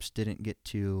her hips didn't get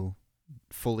to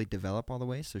fully develop all the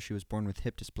way. So she was born with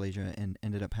hip dysplasia and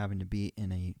ended up having to be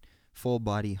in a full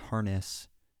body harness,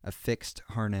 a fixed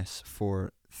harness,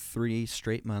 for 3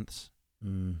 straight months,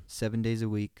 7 days a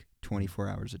week, 24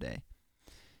 hours a day.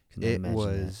 It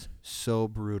was so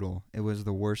brutal. It was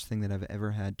the worst thing that I've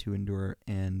ever had to endure,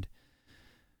 and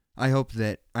I know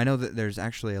that there's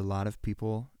actually a lot of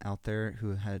people out there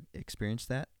who had experienced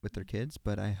that with their kids,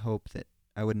 but I hope that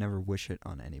I would never wish it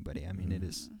on anybody. I mean,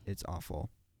 it's awful.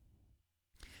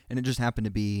 And it just happened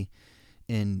to be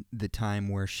in the time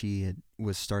where she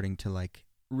was starting to like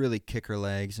really kick her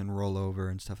legs and roll over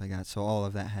and stuff like that. So all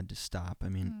of that had to stop. I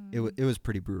mean, it was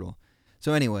pretty brutal.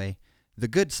 So anyway, the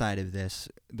good side of this,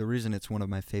 the reason it's one of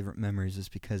my favorite memories is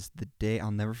because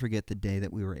I'll never forget the day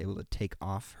that we were able to take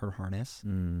off her harness.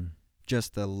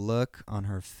 Just the look on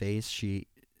her face. She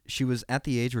was at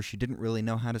the age where she didn't really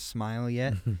know how to smile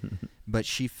yet, but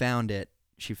she found it.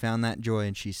 She found that joy,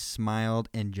 and she smiled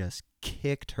and just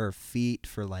kicked her feet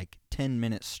for like 10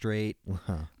 minutes straight,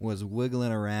 was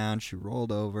wiggling around. She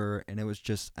rolled over, and it was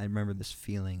just, I remember this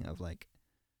feeling of like,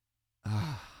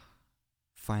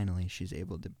 finally she's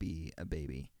able to be a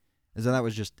baby. And so that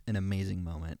was just an amazing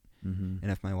moment. Mm-hmm.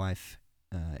 And if my wife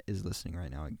is listening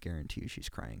right now, I guarantee you she's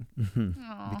crying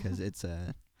Aw. because it's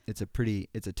a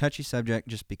touchy subject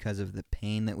just because of the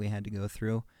pain that we had to go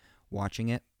through watching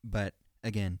it. But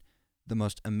again, the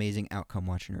most amazing outcome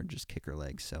watching her just kick her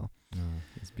legs. So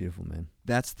it's beautiful, man.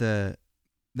 that's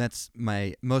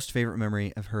my most favorite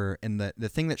memory of her. And the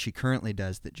thing that she currently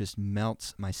does that just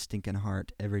melts my stinking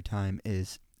heart every time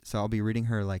is, so I'll be reading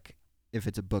her, like, if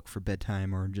it's a book for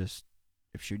bedtime or just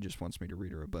if she just wants me to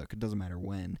read her a book, it doesn't matter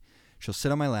when. She'll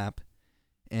sit on my lap,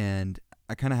 and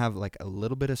I kind of have like a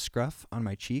little bit of scruff on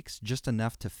my cheeks, just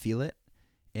enough to feel it,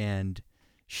 and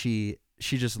she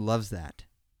just loves that.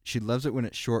 she loves it when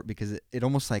it's short because it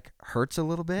almost like hurts a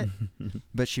little bit,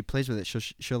 but she plays with it.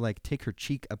 She'll like take her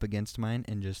cheek up against mine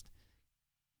and just,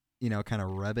 kind of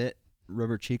rub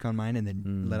her cheek on mine and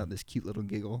then let out this cute little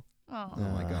giggle. Oh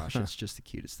my gosh, it's just the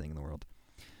cutest thing in the world.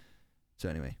 So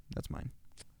anyway, that's mine.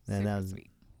 And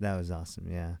that was awesome.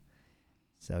 Yeah.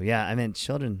 So yeah, I mean,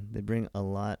 children, they bring a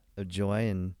lot of joy,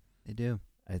 and They do.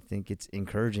 I think it's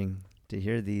encouraging to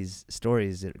hear these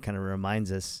stories. It kind of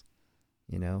reminds us,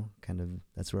 kind of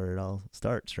that's where it all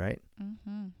starts, right?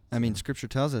 Mm-hmm. I mean, Scripture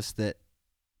tells us that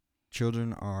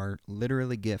children are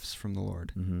literally gifts from the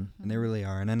Lord, Mm-hmm. and they really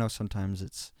are. And I know sometimes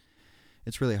it's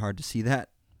really hard to see that,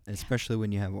 especially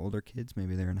when you have older kids.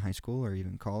 Maybe they're in high school or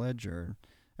even college, or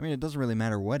it doesn't really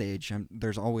matter what age.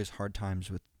 There's always hard times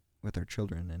with our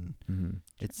children, and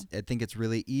Mm-hmm. I think it's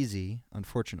really easy,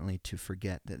 unfortunately, to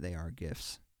forget that they are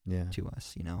gifts Yeah. to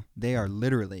us. They are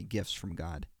literally gifts from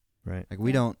God. Right. Like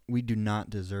we do not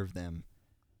deserve them.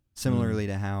 Similarly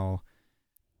to how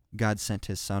God sent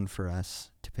His Son for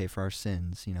us to pay for our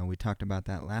sins. We talked about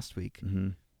that last week. Mm-hmm.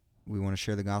 We want to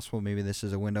share the gospel. Maybe this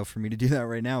is a window for me to do that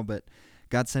right now, but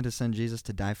God sent His Son Jesus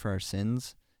to die for our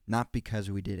sins, not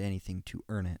because we did anything to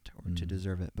earn it or to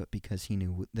deserve it, but because He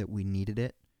knew that we needed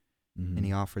it, and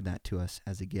He offered that to us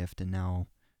as a gift. And now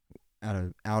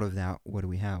out of that, what do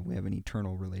we have? We have an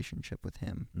eternal relationship with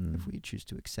Him if we choose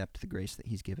to accept the grace that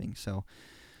He's giving. So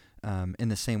in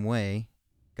the same way,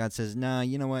 God says, nah,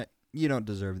 you know what? You don't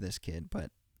deserve this kid,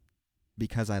 but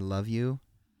because I love you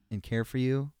and care for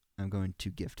you, I'm going to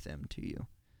gift them to you.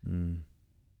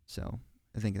 So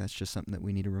I think that's just something that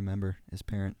we need to remember as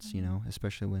parents,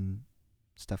 especially when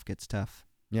stuff gets tough.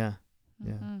 Yeah.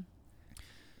 Yeah. Mm-hmm.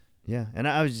 Yeah. And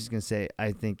I was just going to say,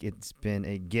 I think it's been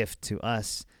a gift to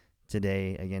us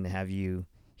today, again, to have you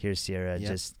here, Sierra. Yep,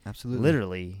 just absolutely.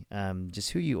 literally,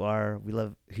 just who you are. We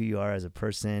love who you are as a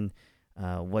person,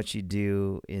 what you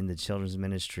do in the children's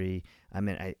ministry. I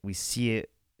mean, we see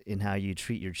it in how you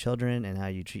treat your children and how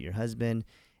you treat your husband,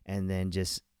 and then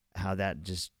just how that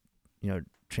just,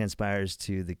 transpires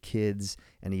to the kids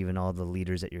and even all the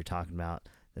leaders that you're talking about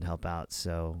that help out.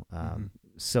 So,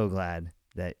 so glad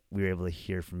that we were able to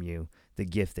hear from you, the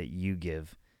gift that you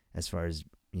give as far as,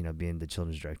 being the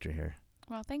children's director here.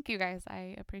 Well, thank you guys.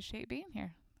 I appreciate being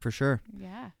here. For sure.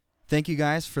 Yeah. Thank you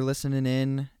guys for listening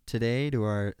in today to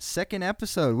our second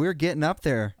episode. We're getting up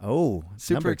there. Oh,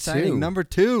 Super exciting. Number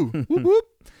 2. Whoop, whoop.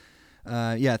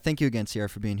 Thank you again, Sierra,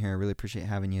 for being here. I really appreciate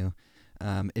having you.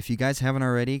 If you guys haven't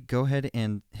already, go ahead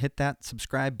and hit that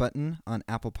subscribe button on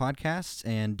Apple Podcasts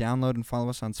and download and follow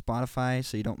us on Spotify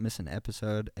so you don't miss an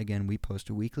episode. Again, we post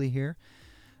weekly here.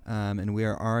 And we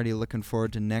are already looking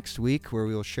forward to next week, where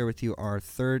we will share with you our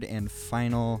third and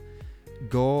final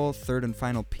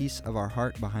piece of our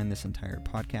heart behind this entire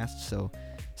podcast. So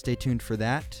stay tuned for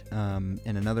that.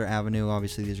 And another avenue,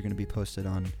 obviously, these are going to be posted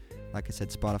on, like I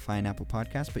said, Spotify and Apple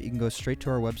Podcasts, but you can go straight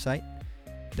to our website,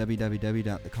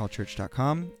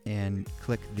 www.thecallchurch.com, and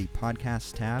click the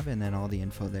podcast tab, and then all the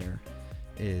info there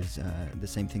is the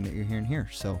same thing that you're hearing here.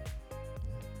 So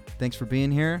thanks for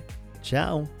being here.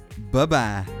 Ciao.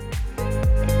 Bye-bye.